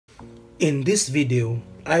In this video,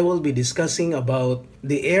 I will be discussing about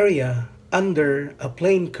the area under a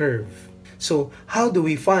plane curve. So how do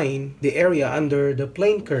we find the area under the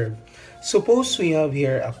plane curve? Suppose we have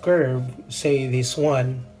here a curve, say this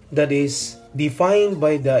one, that is defined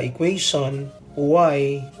by the equation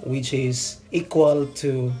y, which is equal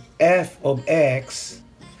to f of x,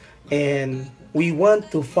 and we want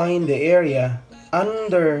to find the area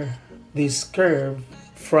under this curve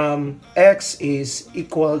from x is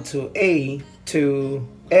equal to a to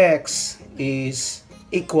x is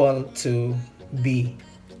equal to b.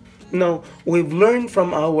 Now, we've learned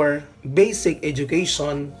from our basic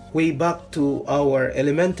education way back to our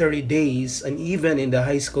elementary days and even in the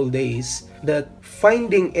high school days that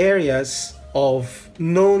finding areas of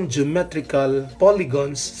known geometrical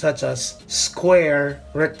polygons such as square,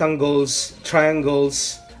 rectangles,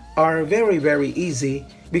 triangles are very easy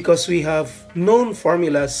because we have known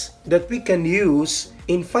formulas that we can use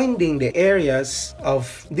in finding the areas of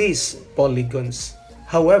these polygons.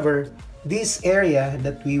 However, this area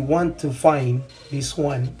that we want to find, this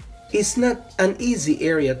one, is not an easy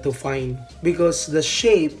area to find because the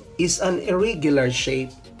shape is an irregular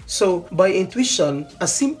shape. So by intuition, a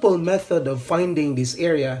simple method of finding this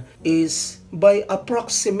area is by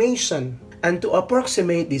approximation. And to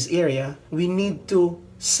approximate this area, we need to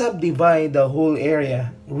subdivide the whole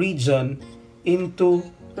area, region, into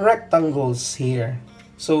rectangles here.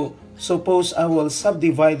 So suppose I will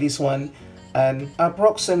subdivide this one and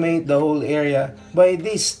approximate the whole area by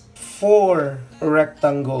these 4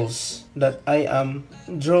 rectangles that I am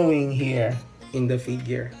drawing here in the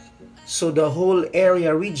figure. So the whole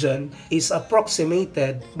area region is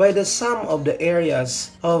approximated by the sum of the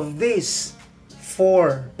areas of these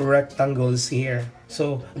 4 rectangles here.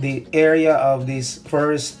 So the area of this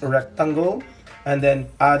first rectangle and then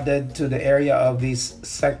added to the area of this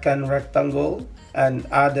second rectangle and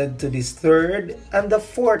added to this third and the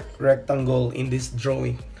fourth rectangle in this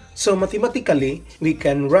drawing. So mathematically, we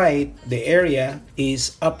can write the area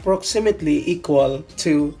is approximately equal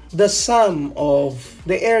to the sum of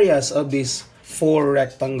the areas of these 4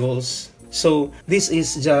 rectangles. So this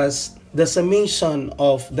is just the summation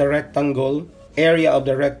of the rectangle, area of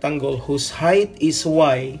the rectangle whose height is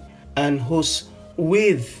y and whose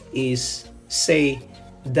width is, say,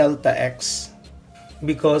 delta x,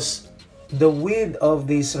 because the width of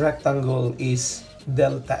this rectangle is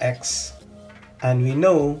delta x, and we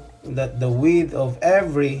know that the width of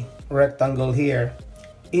every rectangle here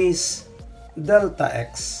is delta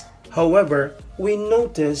x. However, we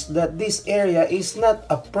notice that this area is not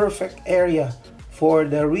a perfect area for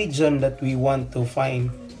the region that we want to find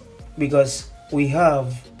because we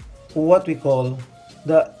have what we call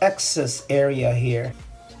the excess area here.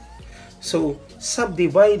 So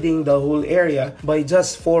subdividing the whole area by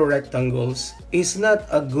just 4 rectangles is not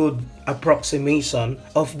a good approximation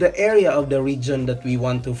of the area of the region that we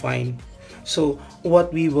want to find. So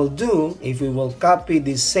what we will do, if we will copy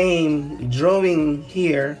the same drawing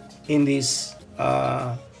here in this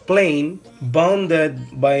plane bounded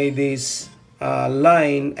by this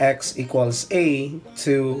line x equals a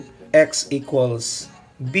to x equals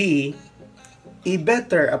b, a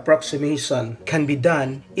better approximation can be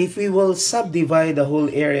done if we will subdivide the whole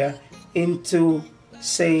area into,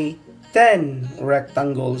 say, 10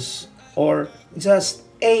 rectangles or just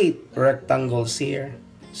 8 rectangles here.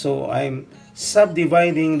 So I'm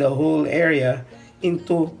subdividing the whole area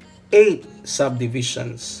into 8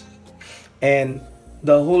 subdivisions. And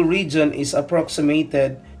the whole region is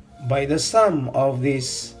approximated by the sum of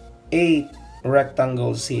these 8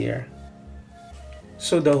 rectangles here.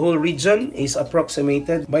 So the whole region is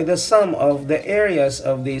approximated by the sum of the areas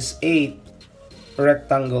of these 8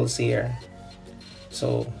 rectangles here.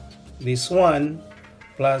 So this one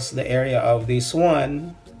plus the area of this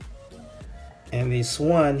one and this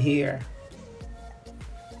one here,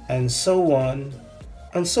 and so on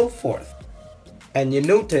and so forth. And you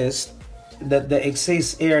notice that the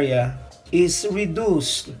excess area is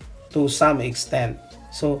reduced to some extent.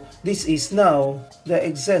 So this is now the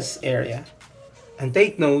excess area. And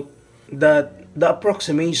take note that the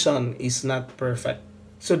approximation is not perfect.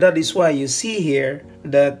 So that is why you see here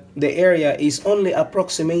that the area is only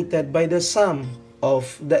approximated by the sum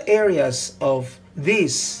of the areas of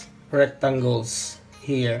these rectangles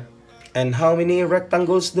here. And how many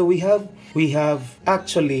rectangles do we have? We have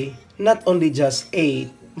actually not only just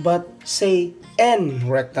 8, but say n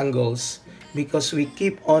rectangles, because we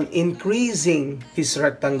keep on increasing this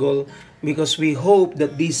rectangle because we hope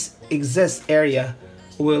that this excess area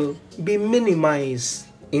will be minimized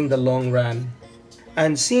in the long run.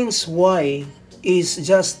 And since y is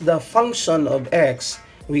just the function of x,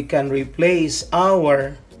 we can replace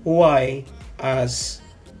our y as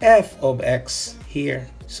f of x here.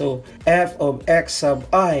 So f of x sub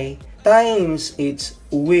I times its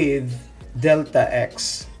width delta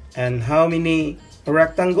x. And how many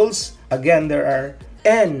rectangles? Again, there are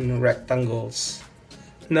n rectangles.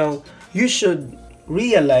 Now, you should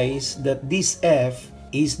realize that this f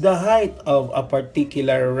is the height of a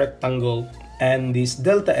particular rectangle and this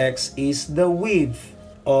delta x is the width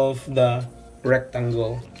of the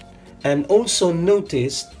rectangle. And also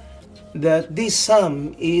notice that this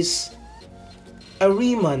sum is a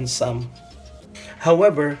Riemann sum.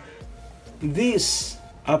 However, this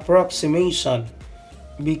approximation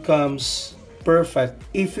becomes perfect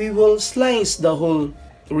if we will slice the whole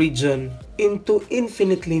region into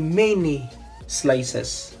infinitely many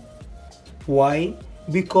slices. Why?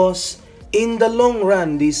 Because in the long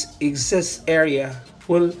run, this excess area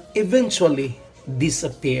will eventually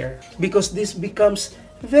disappear because this becomes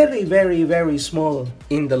very, very, very small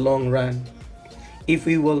in the long run. If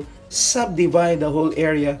we will subdivide the whole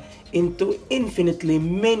area into infinitely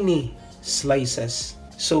many slices.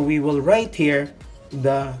 So we will write here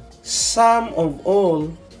the sum of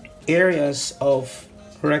all areas of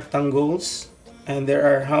rectangles. And there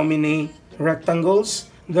are how many rectangles?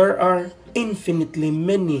 There are infinitely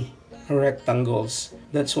many rectangles.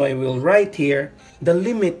 That's why we'll write here the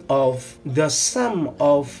limit of the sum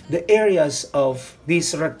of the areas of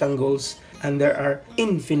these rectangles, and there are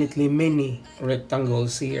infinitely many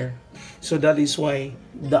rectangles here. So that is why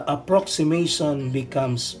the approximation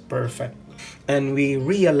becomes perfect. And we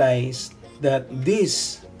realize that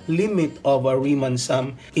this limit of a Riemann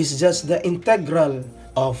sum is just the integral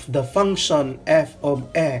of the function f of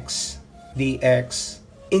x dx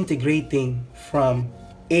integrating from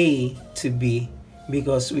a to b,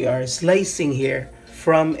 because we are slicing here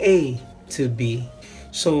from a to b.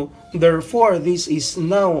 So therefore, this is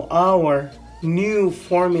now our new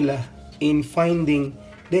formula in finding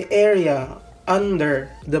the area under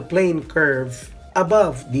the plane curve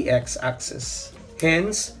above the x-axis.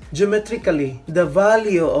 Hence, geometrically, the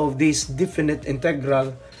value of this definite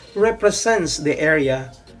integral represents the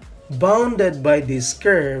area bounded by this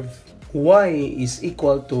curve y is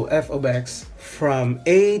equal to f of x from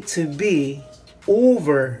a to b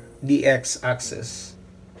over the x-axis.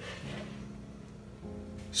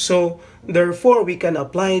 So, therefore, we can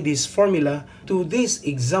apply this formula to this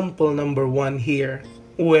example number 1 here,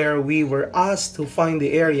 where we were asked to find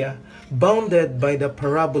the area bounded by the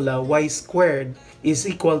parabola y squared is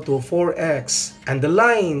equal to 4x, and the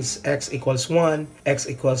lines x equals 1, x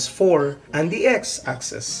equals 4, and the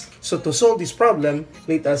x-axis. So to solve this problem,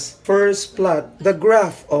 let us first plot the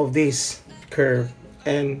graph of this curve.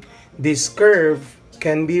 And this curve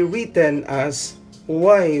can be written as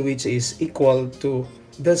y, which is equal to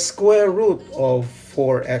the square root of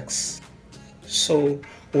 4x. So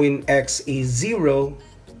when x is 0,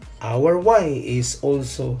 our y is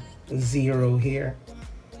also 0 here.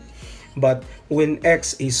 But when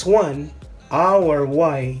x is 1, our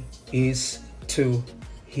y is 2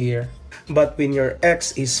 here. But when your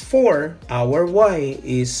x is 4, our y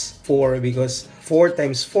is 4, because 4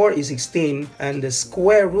 times 4 is 16, and the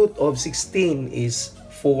square root of 16 is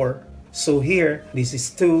 4. So here, this is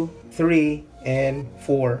 2, 3, and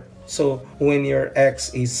 4. So when your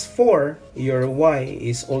x is 4, your y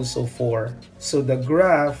is also 4. So the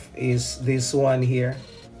graph is this one here.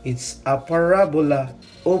 It's a parabola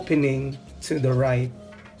opening to the right.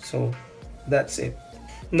 So that's it.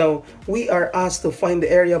 Now, we are asked to find the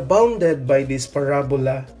area bounded by this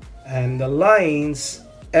parabola, and the lines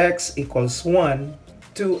x equals 1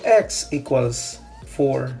 to x equals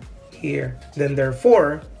 4 here. Then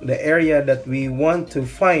therefore, the area that we want to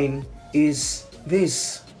find is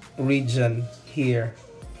this region here.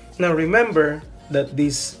 Now remember that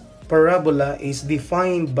this parabola is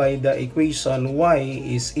defined by the equation y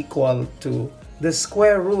is equal to the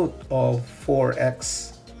square root of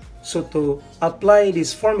 4x. So to apply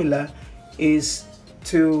this formula is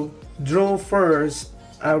to draw first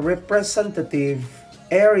a representative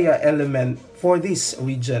area element for this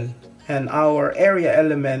region. And our area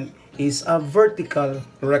element is a vertical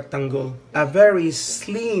rectangle, a very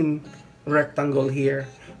slim rectangle here,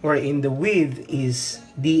 wherein the width is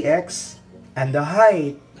dx and the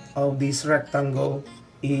height of this rectangle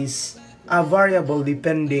is a variable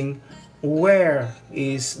depending where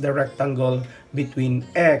is the rectangle between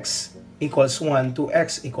x equals 1 to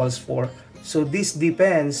x equals 4. So this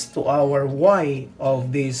depends to our y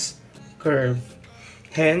of this curve.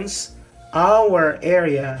 Hence, our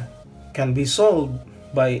area can be solved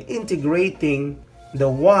by integrating the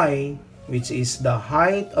y, which is the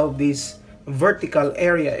height of this vertical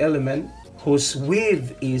area element, whose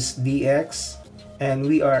width is dx, and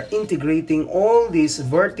we are integrating all these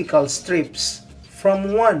vertical strips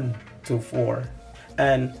from 1 to 4.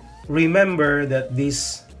 And remember that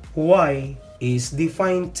this y is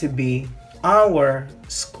defined to be our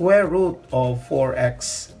square root of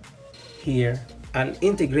 4x here, and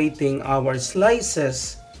integrating our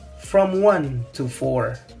slices from 1 to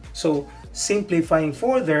 4. So simplifying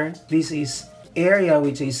further, this is area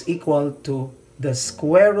which is equal to the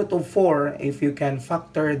square root of 4. If you can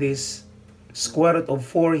factor this square root of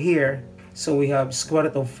 4 here, so we have square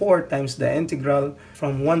root of 4 times the integral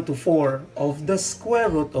from 1 to 4 of the square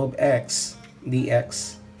root of x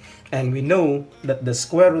dx. And we know that the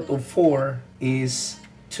square root of 4 is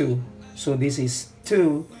 2. So this is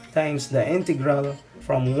 2 times the integral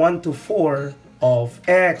from 1 to 4 of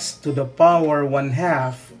x to the power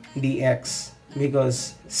 1/2 dx,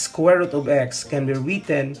 because square root of x can be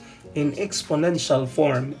written in exponential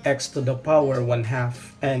form, x to the power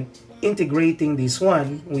 1/2. And integrating this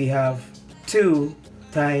one, we have 2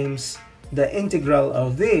 times the integral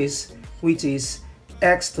of this, which is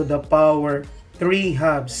x to the power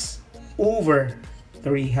 3/2 over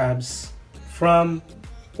 3/2 from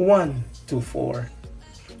 1 to 4.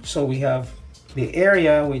 So we have the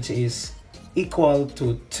area which is equal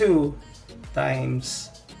to 2 times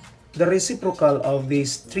the reciprocal of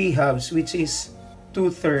these 3/2, which is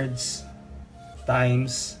 2/3,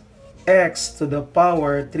 times x to the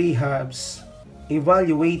power 3/2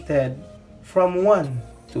 evaluated from 1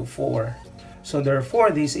 to 4. So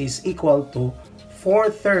therefore this is equal to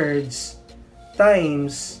 4/3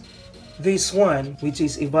 times this one, which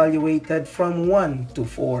is evaluated from 1 to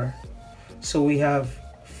 4. So we have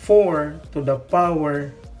 4 to the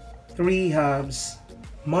power 3/2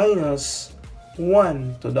 minus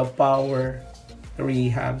 1 to the power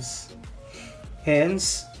 3/2.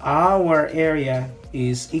 Hence, our area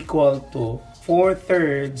is equal to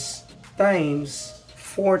 4/3 times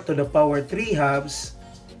 4 to the power 3/2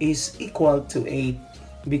 is equal to 8,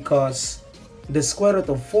 because the square root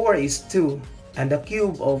of 4 is 2 and the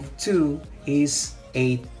cube of 2 is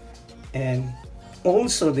 8. And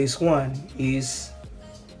also this one is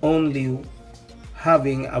only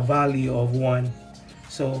having a value of 1.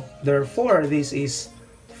 So therefore this is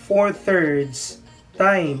 4/3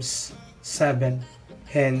 times 7.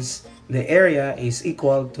 Hence the area is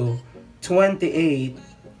equal to 28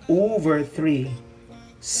 over 3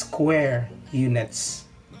 square units.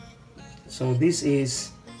 So this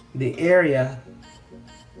is the area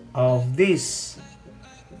of this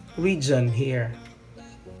region here.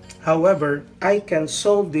 However, I can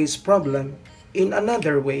solve this problem in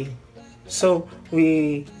another way. So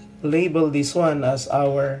we label this one as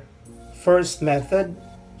our first method.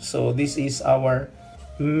 So this is our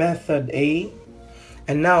method A.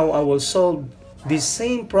 And now I will solve this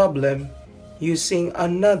same problem using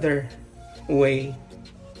another way.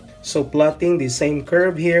 So plotting the same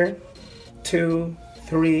curve here, 2,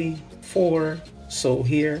 3, 4. So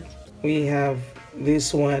here we have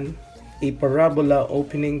this one, a parabola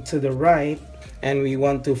opening to the right, and we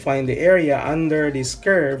want to find the area under this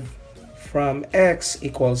curve from x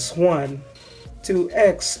equals 1 to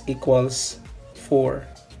x equals 4.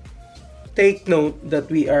 Take note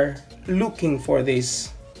that we are looking for this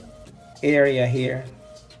area here.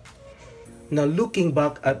 Now looking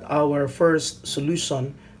back at our first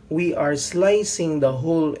solution, we are slicing the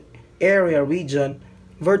whole area region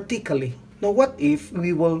vertically. Now what if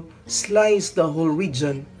we will slice the whole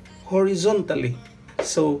region horizontally?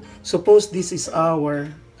 So suppose this is our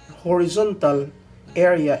horizontal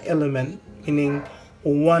area element, meaning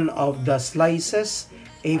one of the slices.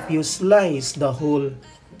 If you slice the whole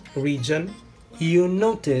region, you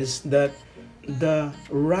notice that the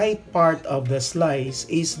right part of the slice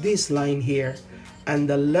is this line here, and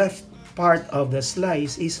the left part of the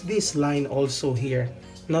slice is this line also here.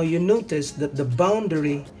 Now you notice that the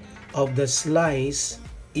boundary of the slice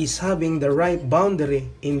is having the right boundary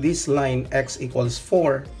in this line, x equals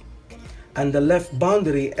 4, and the left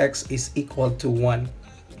boundary, x is equal to 1.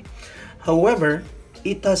 However,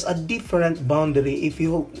 it has a different boundary if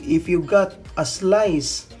you got a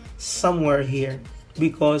slice somewhere here,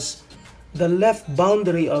 because the left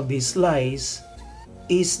boundary of this slice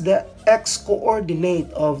is the x coordinate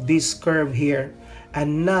of this curve here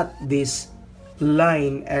and not this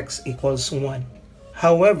line x equals 1.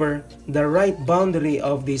 However, the right boundary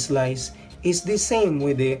of this slice is the same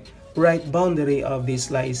with the right boundary of this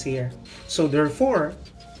slice here. So therefore,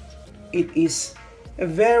 it is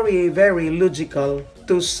very logical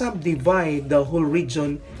to subdivide the whole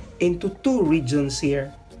region into two regions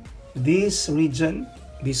here. This region,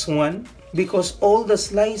 this one, because all the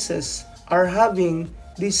slices are having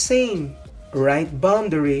the same right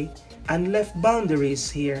boundary and left boundaries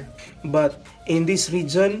here. But in this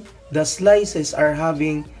region, the slices are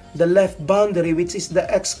having the left boundary, which is the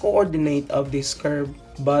x-coordinate of this curve,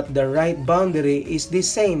 but the right boundary is the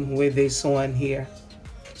same with this one here.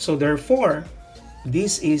 So therefore,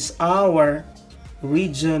 this is our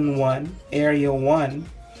region 1, area 1,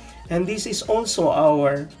 and this is also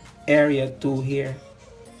our area 2 here.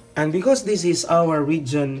 And because this is our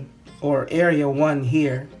region or area 1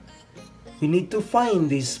 here, we need to find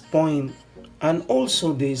this point and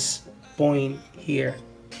also this point here.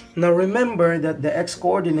 Now remember that the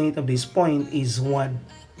x-coordinate of this point is 1.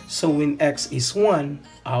 So when x is 1,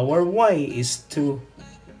 our y is 2,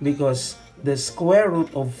 because the square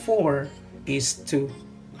root of 4 is 2.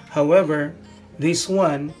 However, this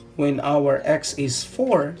one, when our x is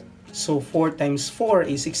 4, so 4 times 4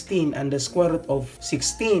 is 16, and the square root of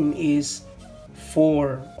 16 is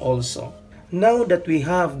 4 also. Now that we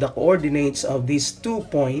have the coordinates of these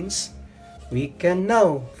 2 points, we can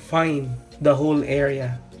now find the whole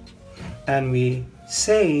area. And we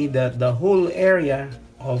say that the whole area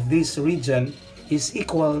of this region is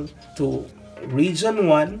equal to region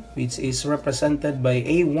 1, which is represented by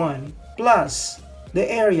A1, plus the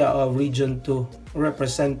area of region 2,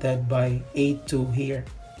 represented by A2 here.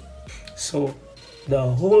 So the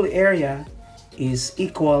whole area is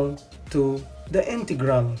equal to the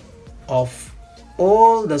integral of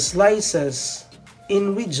all the slices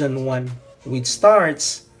in region 1, which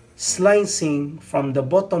starts slicing from the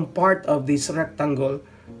bottom part of this rectangle,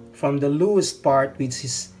 from the lowest part, which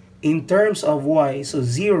is in terms of y, so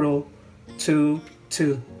 0 to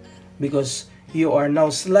 2, because you are now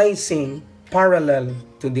slicing parallel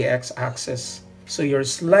to the x-axis. So you're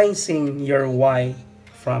slicing your y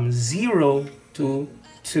from 0 to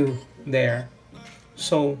 2 there.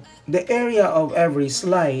 So the area of every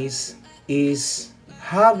slice is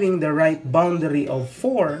having the right boundary of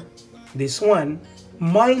 4, this one,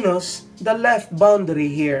 minus the left boundary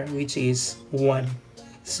here, which is 1.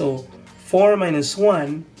 So 4 minus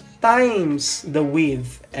 1 times the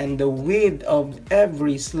width, and the width of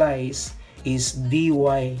every slice is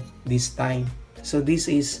dy this time. So this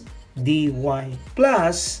is dy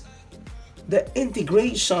plus the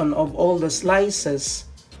integration of all the slices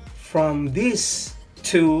from this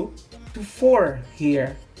 2 to 4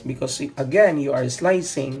 here, because again you are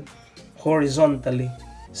slicing horizontally.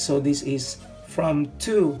 So this is from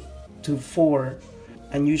 2 to 4,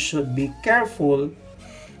 and you should be careful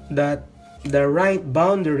that the right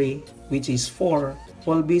boundary, which is 4,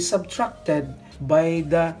 will be subtracted by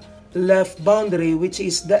the left boundary, which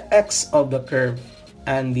is the x of the curve.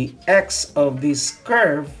 And the x of this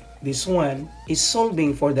curve, this one, is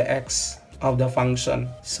solving for the x of the function.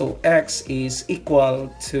 So x is equal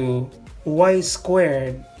to y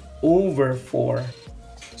squared over 4.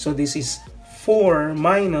 So this is 4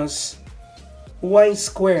 minus y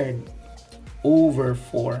squared over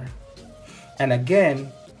 4. And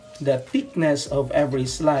again, the thickness of every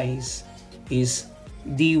slice is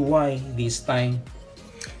dy this time.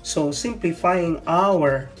 So simplifying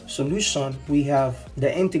our solution, we have the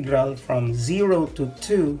integral from 0 to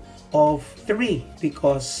 2 of 3,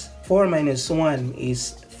 because 4 minus 1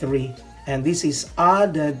 is 3. And this is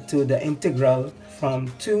added to the integral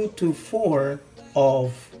from 2 to 4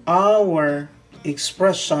 of our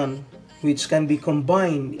expression, which can be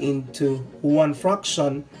combined into one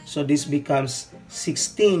fraction. So this becomes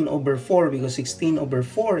 16 over 4, because 16 over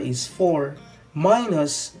 4 is 4,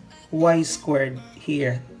 minus y squared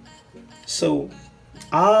here. So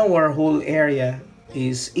our whole area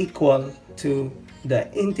is equal to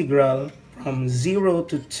the integral from 0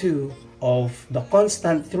 to 2 of the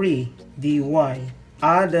constant 3 dy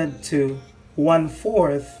added to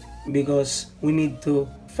 1/4, because we need to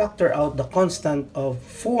factor out the constant of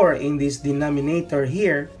 4 in this denominator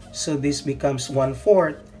here. So this becomes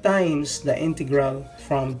 1/4 times the integral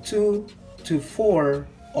from 2 to 4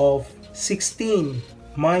 of 16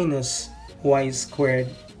 minus y squared.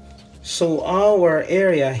 So our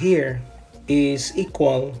area here is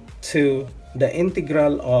equal to the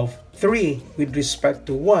integral of 3 with respect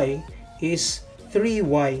to y is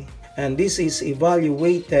 3y, and this is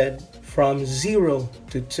evaluated from 0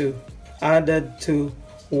 to 2, added to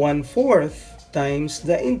 1/4 times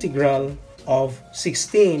the integral of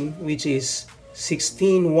 16, which is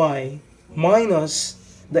 16y, minus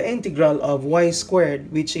the integral of y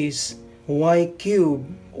squared, which is y cubed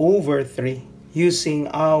over 3, using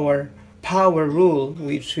our power rule,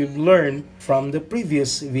 which we've learned from the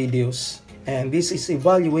previous videos. And this is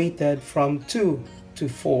evaluated from 2 to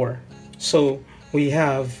 4. So we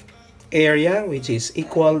have area, which is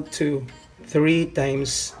equal to 3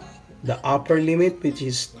 times the upper limit, which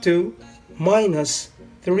is 2, minus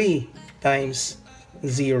 3 times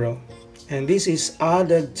 0. And this is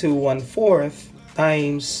added to 1/4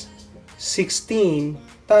 times 16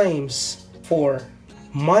 times 4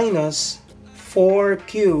 minus 4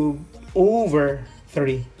 cubed over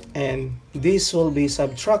 3. And this will be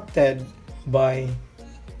subtracted by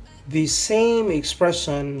the same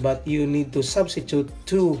expression, but you need to substitute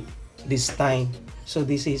 2 this time. So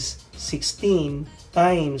this is 16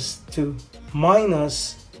 times 2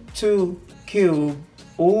 minus 2 cubed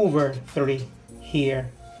over 3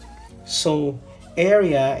 here. So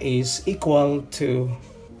area is equal to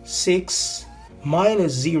 6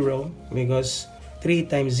 minus 0, because 3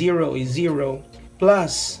 times 0 is 0,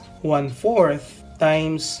 plus 1/4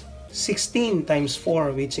 times 16 times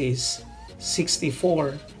 4, which is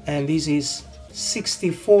 64. And this is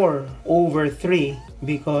 64 over 3,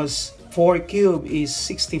 because 4 cubed is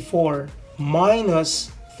 64, minus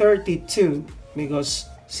 32, because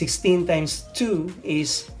 16 times 2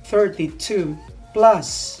 is 32,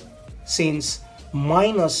 plus, since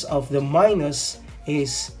minus of the minus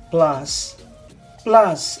is plus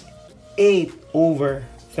 8 over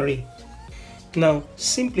 3. Now,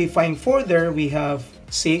 simplifying further, we have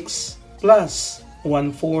 6 plus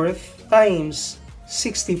 1/4 times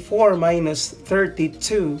 64 minus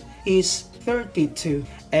 32 is 32,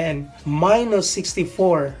 and minus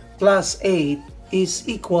 64 plus 8 is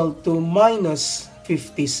equal to minus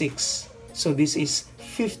 56. So this is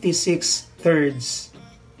 56 thirds.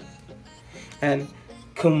 And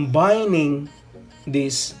combining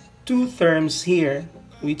these two terms here,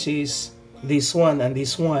 which is this one and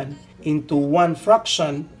this one, into one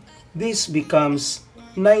fraction, this becomes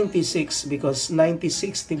 96, because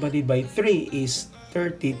 96 divided by 3 is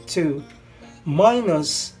 32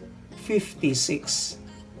 minus 56.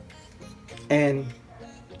 And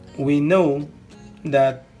we know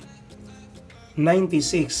that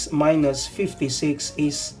 96 minus 56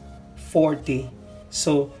 is 40.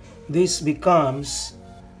 So this becomes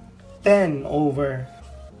 10 over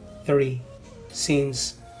 3,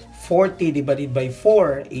 since 40 divided by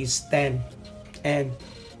 4 is 10. And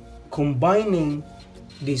combining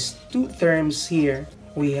these two terms here,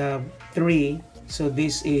 we have 3. So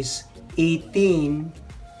this is 18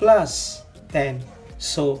 plus 10.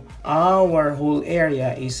 So our whole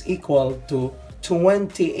area is equal to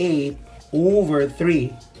 28 over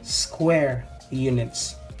 3 square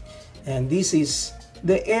units. And this is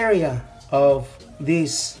the area of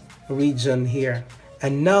this region here.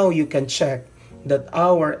 And now you can check that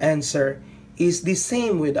our answer is the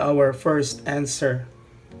same with our first answer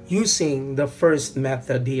using the first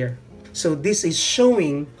method here. So this is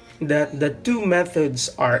showing that the two methods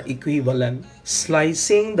are equivalent.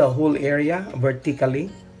 Slicing the whole area vertically,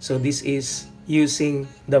 so this is using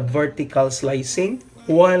the vertical slicing,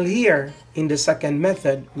 while here in the second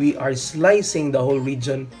method we are slicing the whole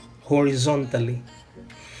region horizontally.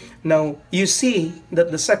 Now you see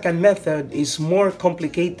that the second method is more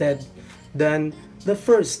complicated than the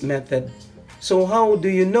first method. So how do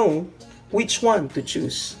you know which one to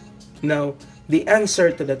choose? Now, the answer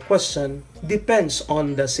to that question depends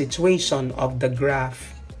on the situation of the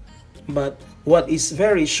graph. But what is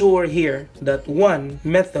very sure here, that one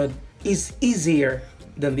method is easier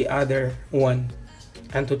than the other one.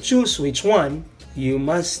 And to choose which one, you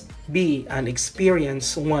must be an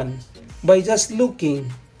experienced one by just looking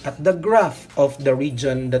at the graph of the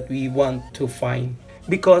region that we want to find.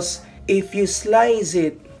 Because if you slice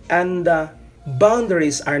it and the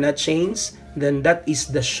boundaries are not changed, then that is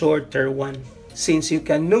the shorter one. Since you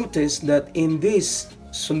can notice that in this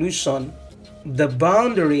solution, the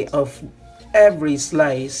boundary of every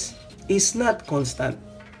slice is not constant.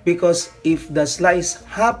 Because if the slice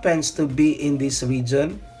happens to be in this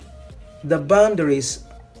region, the boundaries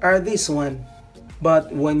are this one.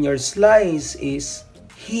 But when your slice is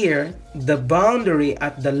here, the boundary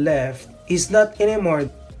at the left is not anymore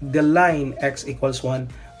the line x equals 1,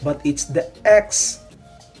 but it's the x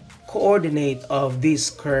coordinate of this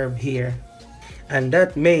curve here. And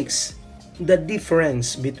that makes the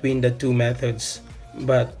difference between the two methods.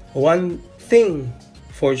 But one thing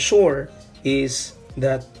for sure is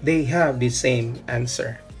that they have the same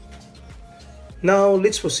answer. Now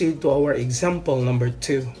let's proceed to our example number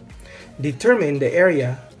 2. Determine the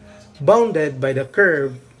area bounded by the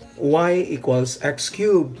curve y equals x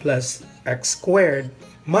cubed plus x squared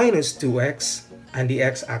minus 2x and the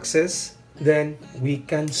x-axis. Then we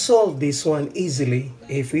can solve this one easily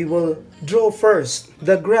if we will draw first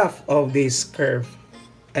the graph of this curve.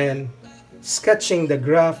 And sketching the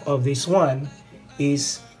graph of this one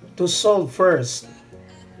is to solve first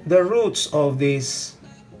the roots of this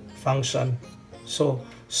function. So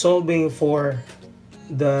solving for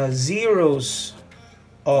the zeros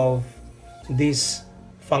of this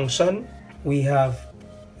function, we have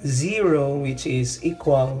 0, which is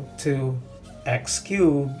equal to x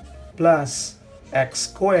cubed plus x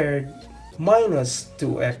squared minus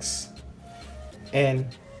 2x. And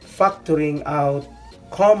factoring out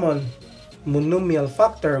common monomial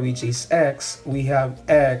factor, which is x, we have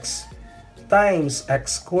x times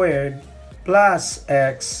x squared plus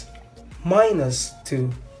x minus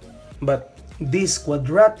 2. But this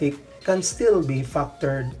quadratic can still be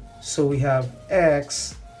factored. So we have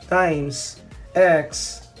x times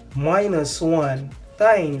x minus 1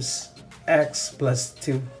 times x plus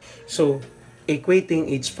 2. So equating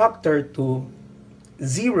each factor to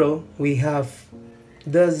 0, we have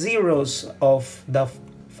the zeros of the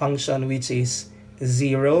function, which is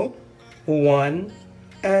 0, 1,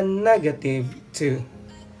 and negative 2.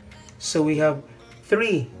 So we have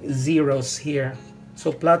 3 zeros here.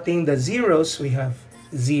 So plotting the zeros, we have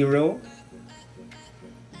 0,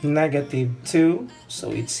 negative 2, so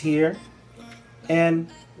it's here, and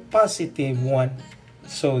positive 1.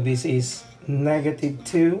 So this is negative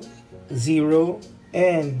 2, 0,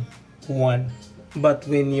 and 1. But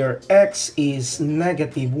when your x is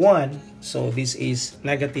negative 1, so this is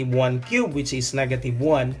negative 1 cubed, which is negative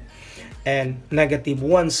 1, and negative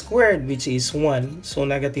 1 squared, which is 1. So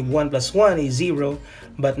negative 1 plus 1 is 0,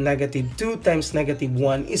 but negative 2 times negative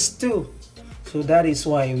 1 is 2. So that is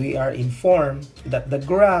why we are informed that the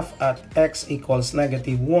graph at x equals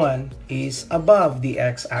negative 1 is above the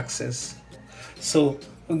x-axis. So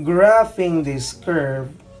graphing this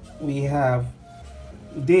curve, we have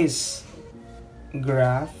this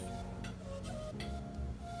graph,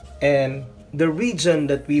 and the region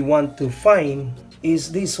that we want to find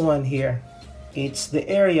is this one here. It's the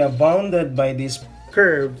area bounded by this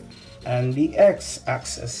curve and the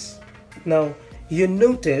x-axis. Now you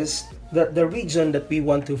notice that the region that we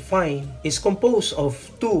want to find is composed of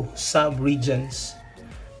two sub-regions.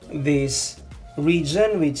 This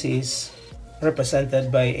region, which is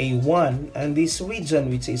represented by A1, and this region,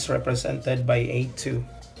 which is represented by A2.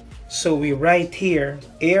 So we write here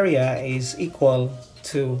area is equal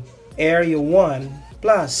to area 1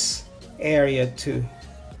 plus area 2.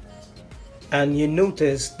 And you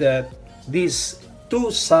notice that these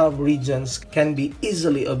two sub-regions can be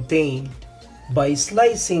easily obtained by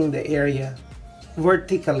slicing the area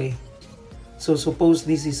vertically. So suppose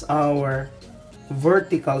this is our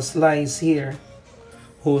vertical slice here,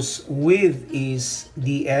 whose width is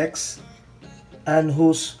dx and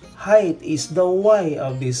whose height is the y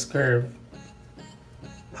of this curve.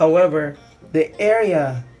 However, the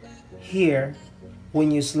area here,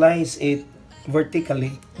 when you slice it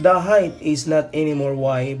vertically, the height is not anymore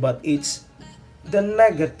y, but it's the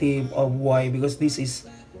negative of y, because this is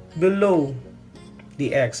below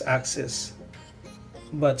the x-axis.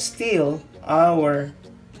 But still, our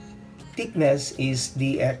thickness is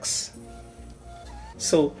dx.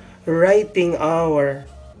 So writing our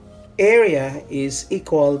area is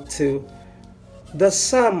equal to the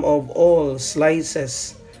sum of all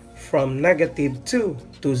slices from negative 2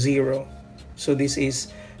 to 0. So this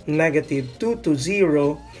is negative 2 to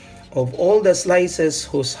 0 of all the slices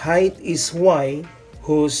whose height is y,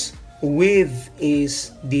 whose width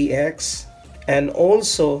is dx, and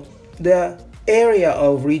also the area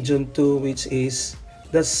of region 2, which is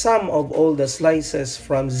the sum of all the slices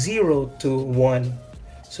from 0 to 1.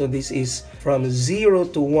 So this is from 0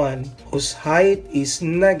 to 1, whose height is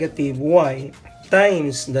negative y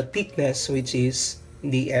times the thickness, which is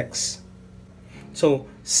dx. So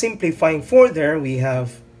simplifying further, we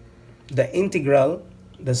have the integral,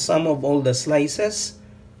 the sum of all the slices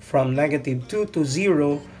from negative 2 to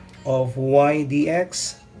 0 of y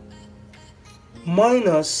dx,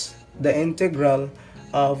 minus the integral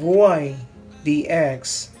of y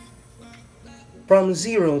dx from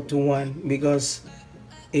 0 to 1, because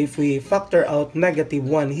if we factor out negative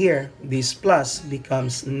 1 here, this plus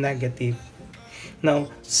becomes negative. Now,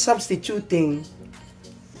 substituting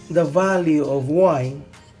the value of y,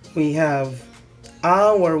 we have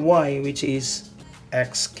our y, which is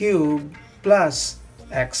x cubed plus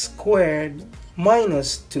x squared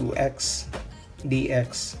minus 2x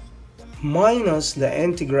dx, minus the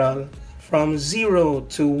integral from 0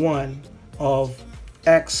 to 1 of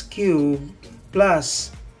x cubed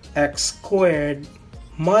plus x squared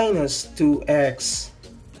minus 2x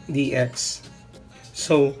dx.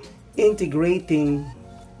 So integrating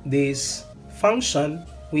this function,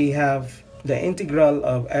 we have the integral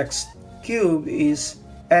of x cubed is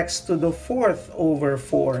x to the 4th over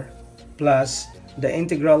 4 plus the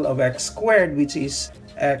integral of x squared, which is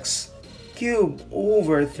x cubed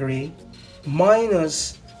over 3,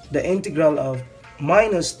 minus the integral of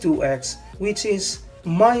minus 2x, which is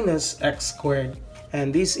minus x squared.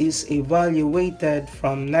 And this is evaluated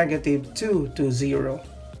from negative 2 to 0.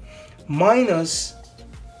 Minus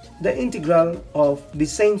the integral of the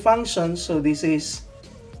same function, so this is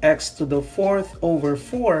x to the 4th over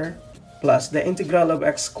 4 plus the integral of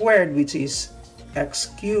x squared, which is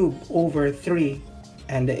x cubed over 3,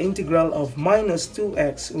 and the integral of minus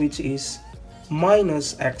 2x, which is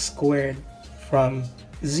minus x squared, from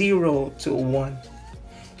 0 to 1.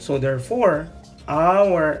 So therefore,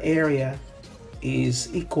 our area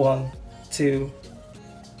is equal to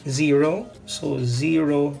 0. So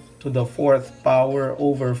 0 to the 4th power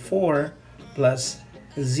over 4 plus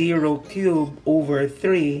 0 cubed over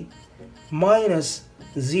 3 minus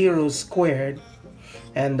 0 squared,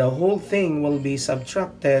 and the whole thing will be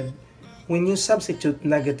subtracted when you substitute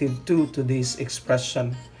negative 2 to this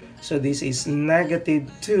expression. So this is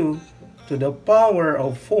negative 2 to the power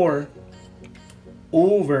of 4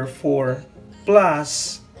 over 4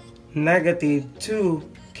 plus negative 2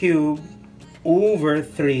 cubed over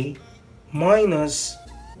 3 minus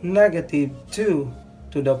negative 2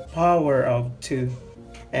 to the power of 2.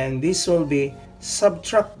 And this will be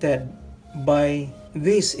subtracted by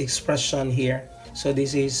this expression here. So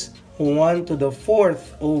this is 1 to the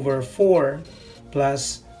 4th over 4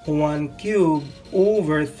 plus 1 cubed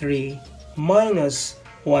over 3 minus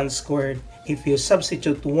 1 squared if you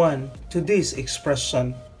substitute 1 to this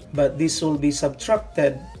expression. But this will be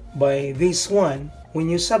subtracted by this one when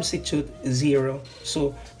you substitute 0.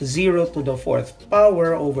 So 0 to the 4th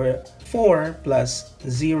power over 4 plus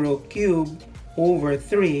 0 cubed over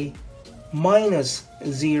 3 minus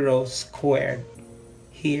 0 squared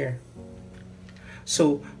here.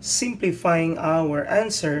 So simplifying our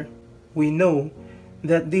answer, we know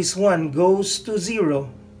that this one goes to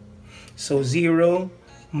 0. So 0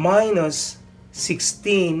 minus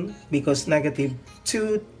 16, because negative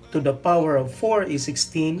 2 to the power of 4 is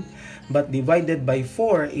 16, but divided by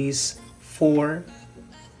 4 is 4,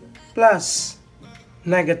 plus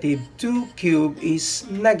negative 2 cubed is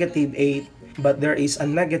negative 8, but there is a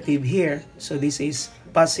negative here, so this is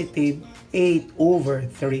positive 8 over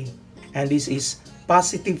 3. And this is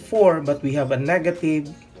positive 4, but we have a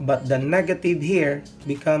negative, but the negative here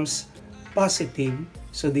becomes positive,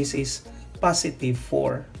 so this is positive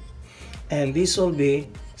 4. And this will be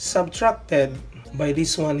subtracted by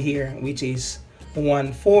this one here, which is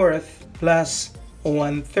 1/4 plus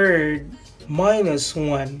 1/3 minus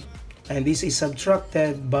 1. And this is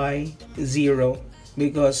subtracted by 0,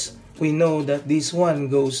 because we know that this one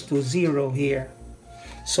goes to 0 here.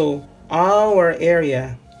 So our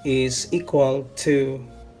area is equal to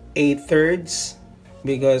 8/3,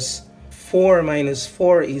 because 4 minus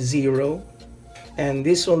 4 is 0. And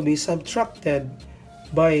this will be subtracted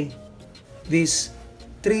by these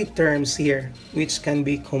 3 terms here, which can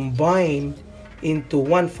be combined into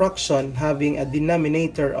one fraction having a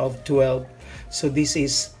denominator of 12. So this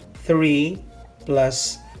is 3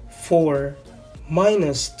 plus 4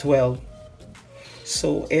 minus 12.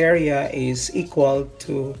 So area is equal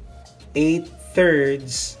to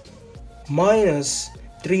 8/3 minus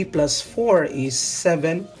 3 plus 4 is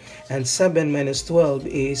 7, and 7 minus 12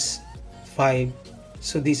 is 5.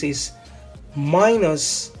 So this is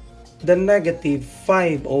minus the negative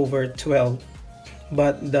 5 over 12,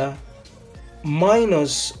 but the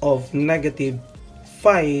minus of negative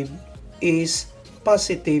 5 is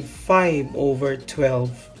positive 5 over 12.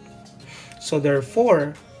 So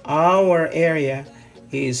therefore, our area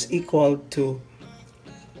is equal to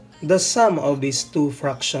the sum of these two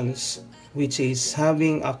fractions, which is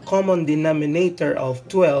having a common denominator of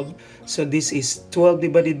 12. So this is 12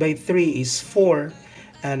 divided by 3 is 4,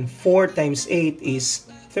 and 4 times 8 is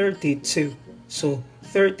 32. So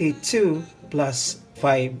 32 plus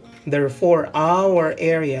 5. Therefore, our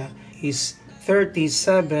area is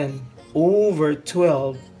 37 over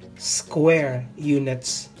 12 square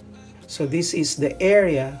units. So this is the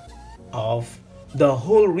area of the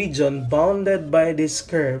whole region bounded by this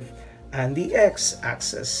curve and the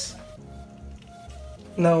x-axis.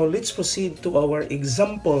 Now let's proceed to our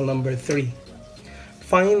example number 3.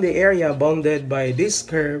 Find the area bounded by this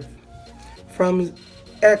curve from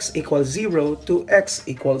x equals 0 to x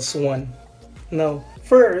equals 1. Now,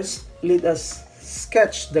 first, let us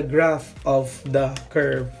sketch the graph of the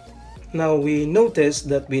curve. Now, we notice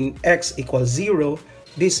that when x equals 0,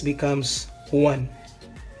 this becomes 1.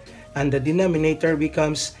 And the denominator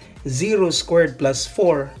becomes 0 squared plus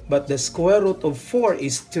 4, but the square root of 4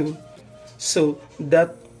 is 2. So,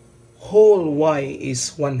 that whole y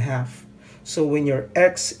is 1/2. So, when your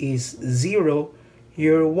x is 0,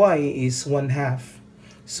 your y is 1/2.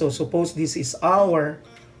 So suppose this is our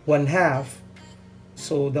 1/2.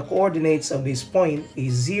 So the coordinates of this point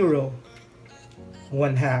is 0,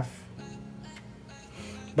 1/2.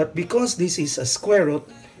 But because this is a square root,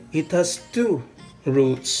 it has two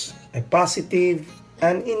roots, a positive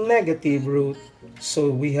and a negative root. So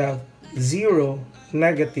we have 0,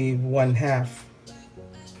 negative 1/2.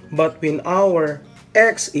 But when our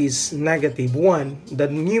x is negative 1, the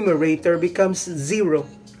numerator becomes 0.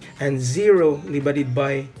 And 0 divided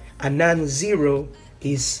by a non-zero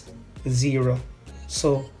is 0.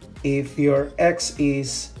 So if your x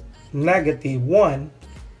is negative 1,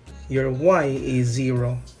 your y is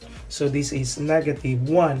 0. So this is negative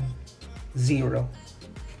 1, 0.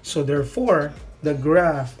 So therefore, the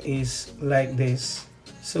graph is like this.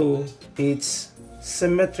 So it's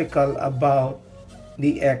symmetrical about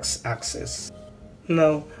the x-axis.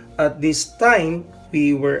 Now, at this time,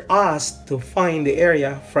 we were asked to find the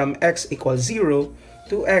area from x equals 0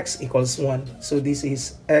 to x equals 1. So this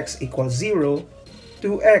is x equals 0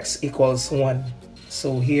 to x equals 1.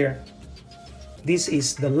 So here, this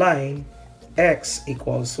is the line x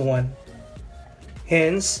equals 1.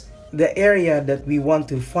 Hence, the area that we want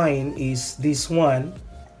to find is this one,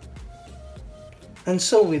 and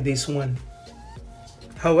so with this one.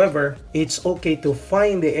 However, it's okay to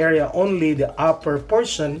find the area only the upper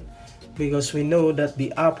portion, because we know that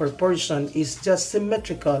the upper portion is just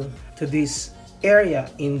symmetrical to this area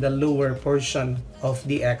in the lower portion of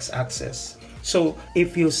the x-axis. So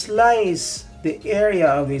if you slice the area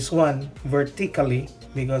of this one vertically,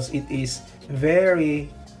 because it is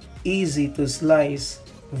very easy to slice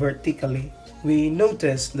vertically, we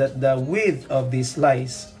notice that the width of this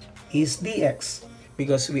slice is dx,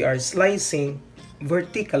 because we are slicing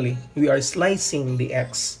vertically, we are slicing the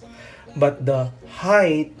x, but the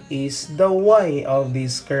height is the y of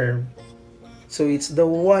this curve. So it's the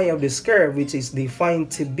y of this curve which is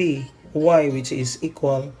defined to be y, which is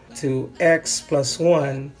equal to x plus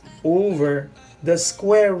 1 over the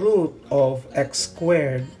square root of x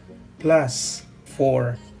squared plus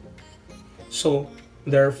 4. So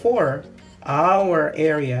therefore, our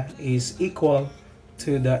area is equal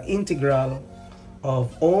to the integral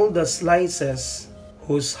of all the slices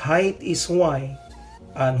whose height is y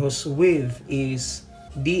and whose width is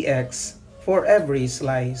dx for every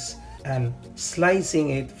slice, and slicing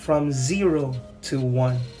it from 0 to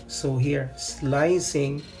 1. So here,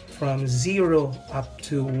 slicing from 0 up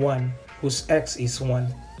to 1, whose x is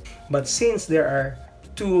 1. But since there are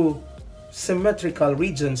two symmetrical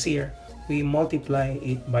regions here, we multiply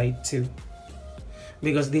it by 2,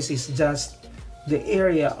 because this is just the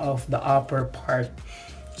area of the upper part.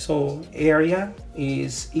 So area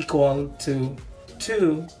is equal to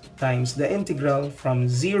 2 times the integral from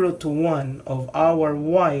 0 to 1 of our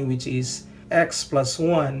y, which is x plus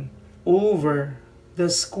 1, over the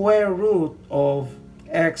square root of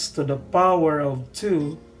x to the power of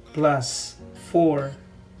 2 plus 4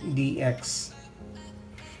 dx.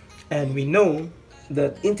 And we know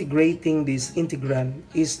that integrating this integrand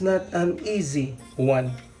is not an easy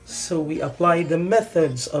one. So we apply the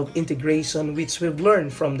methods of integration which we've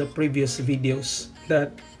learned from the previous videos,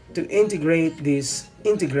 that to integrate this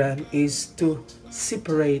integrand is to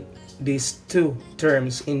separate these two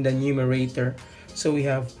terms in the numerator. So we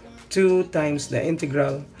have 2 times the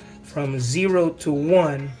integral from 0 to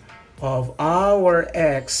 1 of our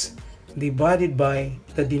x divided by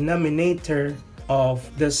the denominator of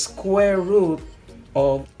the square root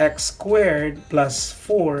of x squared plus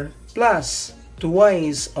 4 plus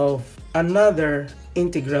twice of another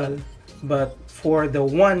integral, but for the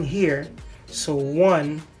 1 here, so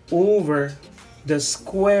 1 over the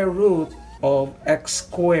square root of x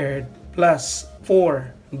squared plus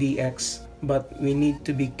 4 dx. But we need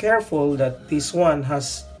to be careful that this one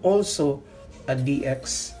has also a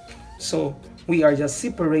dx. So we are just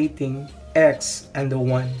separating x and the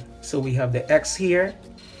 1. So we have the x here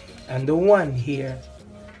and the 1 here,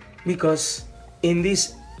 because in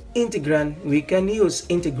this integrand we can use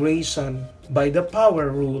integration by the power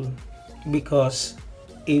rule, because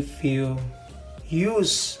if you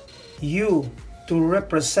use u to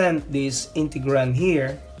represent this integrand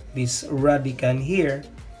here, this radicand here,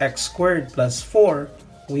 x squared plus 4,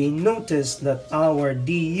 we notice that our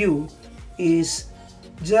du is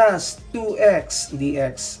just 2x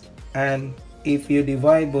dx. And if you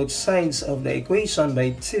divide both sides of the equation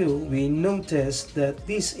by 2, we notice that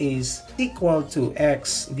this is equal to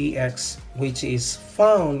x dx, which is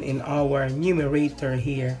found in our numerator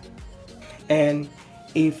here. And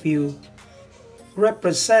if you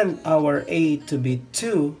represent our a to be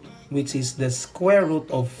 2, which is the square root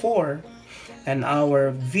of 4, and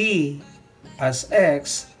our v as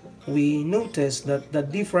x, we notice that the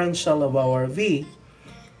differential of our v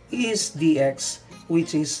is dx,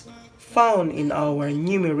 which is found in our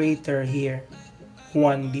numerator here,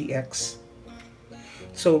 1 dx.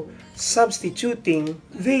 So substituting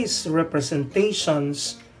these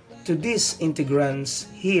representations to these integrands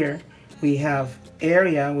here, we have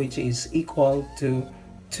area which is equal to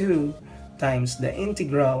 2 times the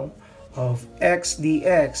integral of x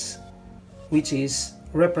dx, which is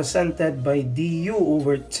represented by du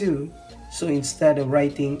over 2. So instead of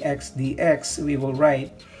writing x dx, we will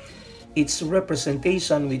write its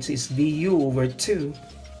representation, which is du over 2,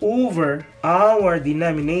 over our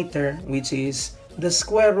denominator, which is the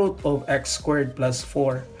square root of x squared plus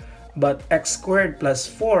 4. But x squared plus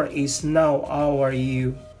 4 is now our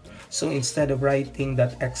u. So instead of writing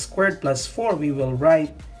that x squared plus 4, we will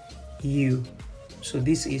write u. So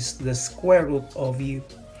this is the square root of u.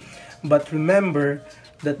 But remember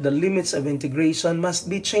that the limits of integration must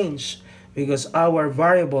be changed because our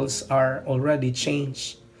variables are already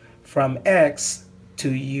changed from x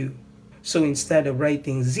to u. So instead of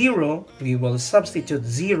writing 0, we will substitute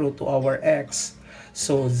 0 to our x.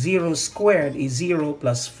 So 0 squared is 0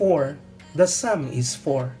 plus 4. The sum is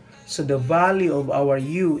 4. So the value of our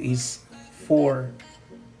u is 4.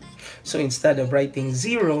 So instead of writing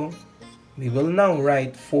 0, we will now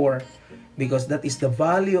write 4 because that is the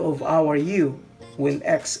value of our u when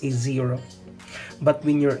x is 0. But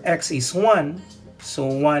when your x is 1, so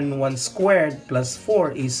 1 squared plus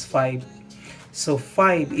 4 is 5. So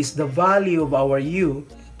 5 is the value of our u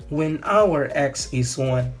when our x is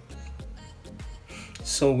 1.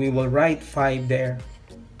 So we will write 5 there.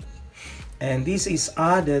 And this is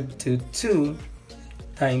added to 2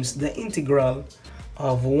 times the integral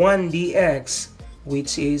of 1 dx,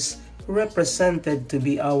 which is represented to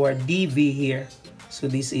be our dv here. So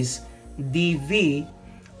this is dv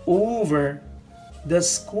over the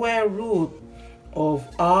square root of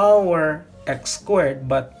our x squared,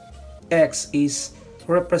 but x is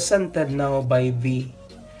represented now by v.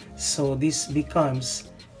 So this becomes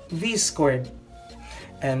v squared.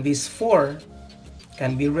 And this 4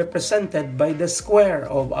 can be represented by the square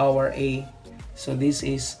of our a. So this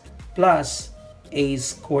is plus a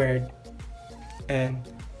squared. And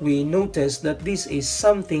we notice that this is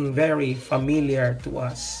something very familiar to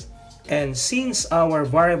us. And since our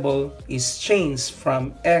variable is changed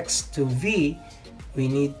from x to v, we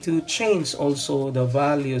need to change also the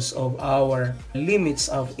values of our limits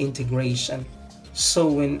of integration. So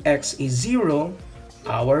when x is 0,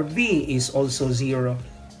 our v is also 0.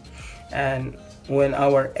 And when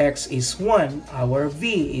our x is 1, our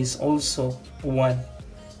v is also 1.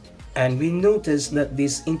 And we notice that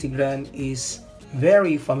this integrand is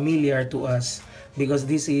very familiar to us because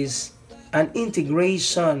this is an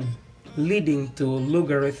integration leading to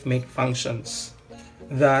logarithmic functions.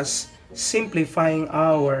 Thus, simplifying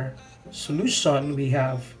our solution, we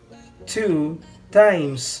have 2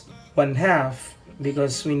 times 1/2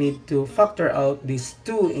 because we need to factor out this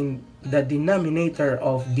 2 in the denominator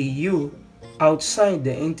of du. Outside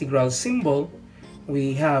the integral symbol,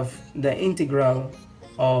 we have the integral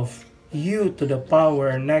of u to the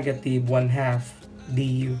power negative 1/2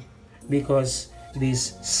 du because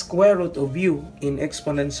this square root of u in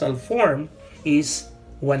exponential form is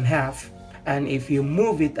 1/2. And if you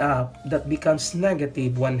move it up, that becomes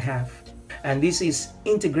negative 1/2. And this is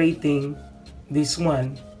integrating this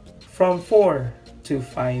one from 4 to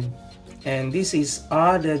 5. And this is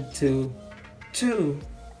added to 2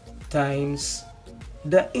 times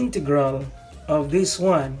the integral of this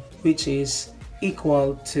one, which is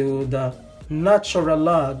equal to the natural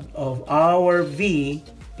log of our v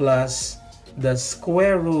plus the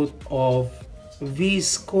square root of v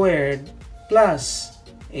squared plus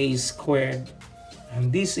a squared.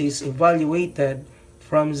 And this is evaluated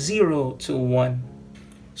from 0 to 1.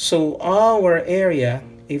 So our area,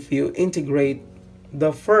 if you integrate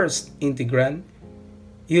the first integrand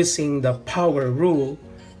using the power rule,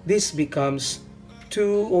 this becomes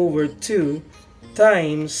 2 over 2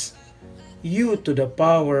 times u to the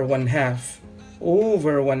power 1/2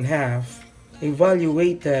 over 1/2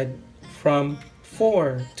 evaluated from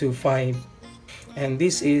 4 to 5. And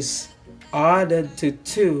this is added to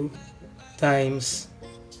 2 times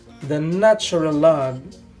the natural log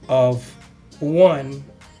of 1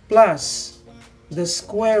 plus the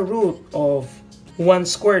square root of 1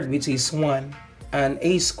 squared, which is 1, and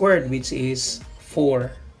a squared, which is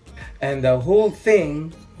 4. And the whole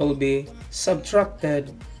thing will be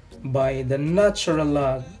subtracted by the natural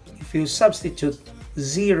log if you substitute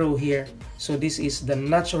 0 here. So this is the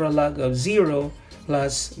natural log of 0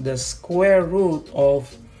 plus the square root of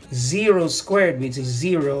 0 squared, which is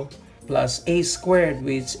 0, plus a squared,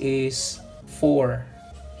 which is 4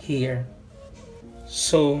 here.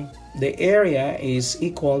 So the area is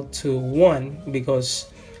equal to 1 because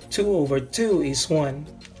 2 over 2 is 1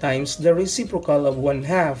 times the reciprocal of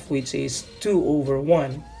 1/2, which is 2 over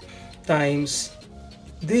 1, times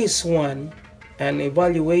this one, and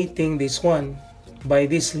evaluating this one by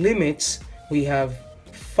these limits, we have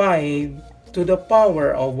 5 to the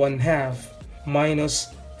power of 1/2 minus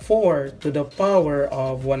 4 to the power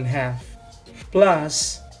of 1/2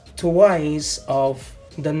 plus twice of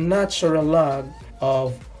the natural log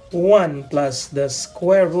of 1 plus the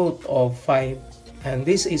square root of 5, and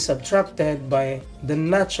this is subtracted by the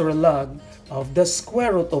natural log of the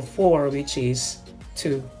square root of 4, which is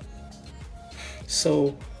 2.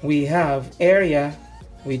 So we have area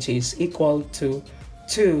which is equal to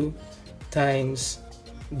 2 times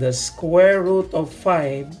the square root of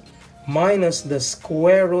 5 minus the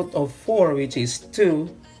square root of 4, which is 2,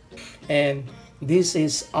 and this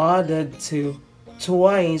is added to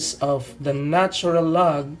twice of the natural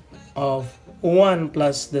log of 1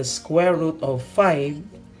 plus the square root of 5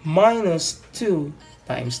 minus 2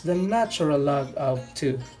 times the natural log of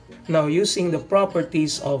 2. Now, using the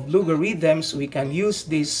properties of logarithms, we can use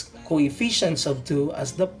these coefficients of 2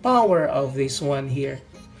 as the power of this one here.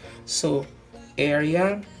 So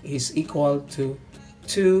area is equal to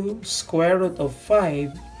 2 square root of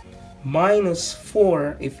 5 minus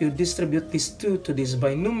 4 if you distribute this 2 to this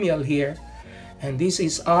binomial here, and this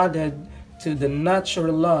is added to the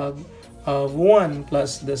natural log of 1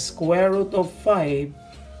 plus the square root of 5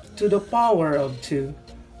 to the power of 2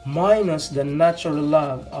 minus the natural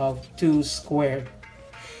log of 2 squared,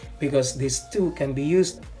 because this 2 can be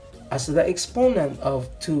used as the exponent of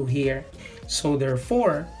 2 here. So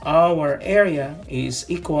therefore, our area is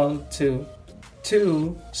equal to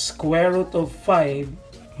 2 square root of 5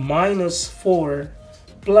 minus 4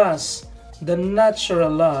 plus the natural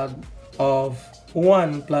log of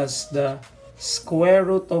 1 plus the square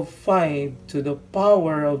root of 5 to the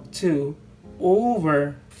power of 2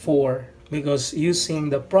 over 4. Because using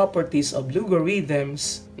the properties of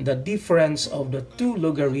logarithms, the difference of the two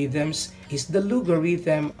logarithms is the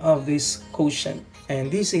logarithm of this quotient. And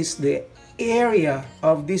this is the area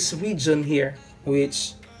of this region here,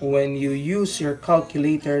 which when you use your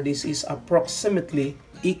calculator, this is approximately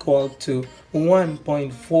equal to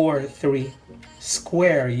 1.43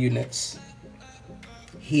 square units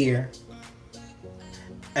here.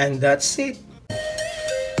 And that's it.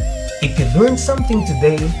 If you learned something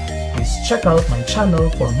today, please check out my channel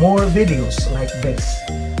for more videos like this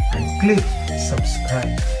and click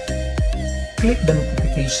subscribe. Click the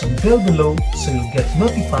notification bell below so you'll get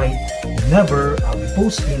notified whenever I'll be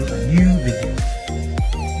posting a new video.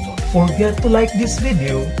 Don't forget to like this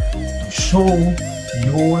video to show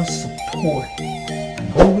your support.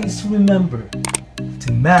 And always remember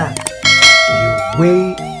to math your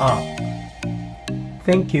way up.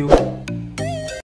 Thank you.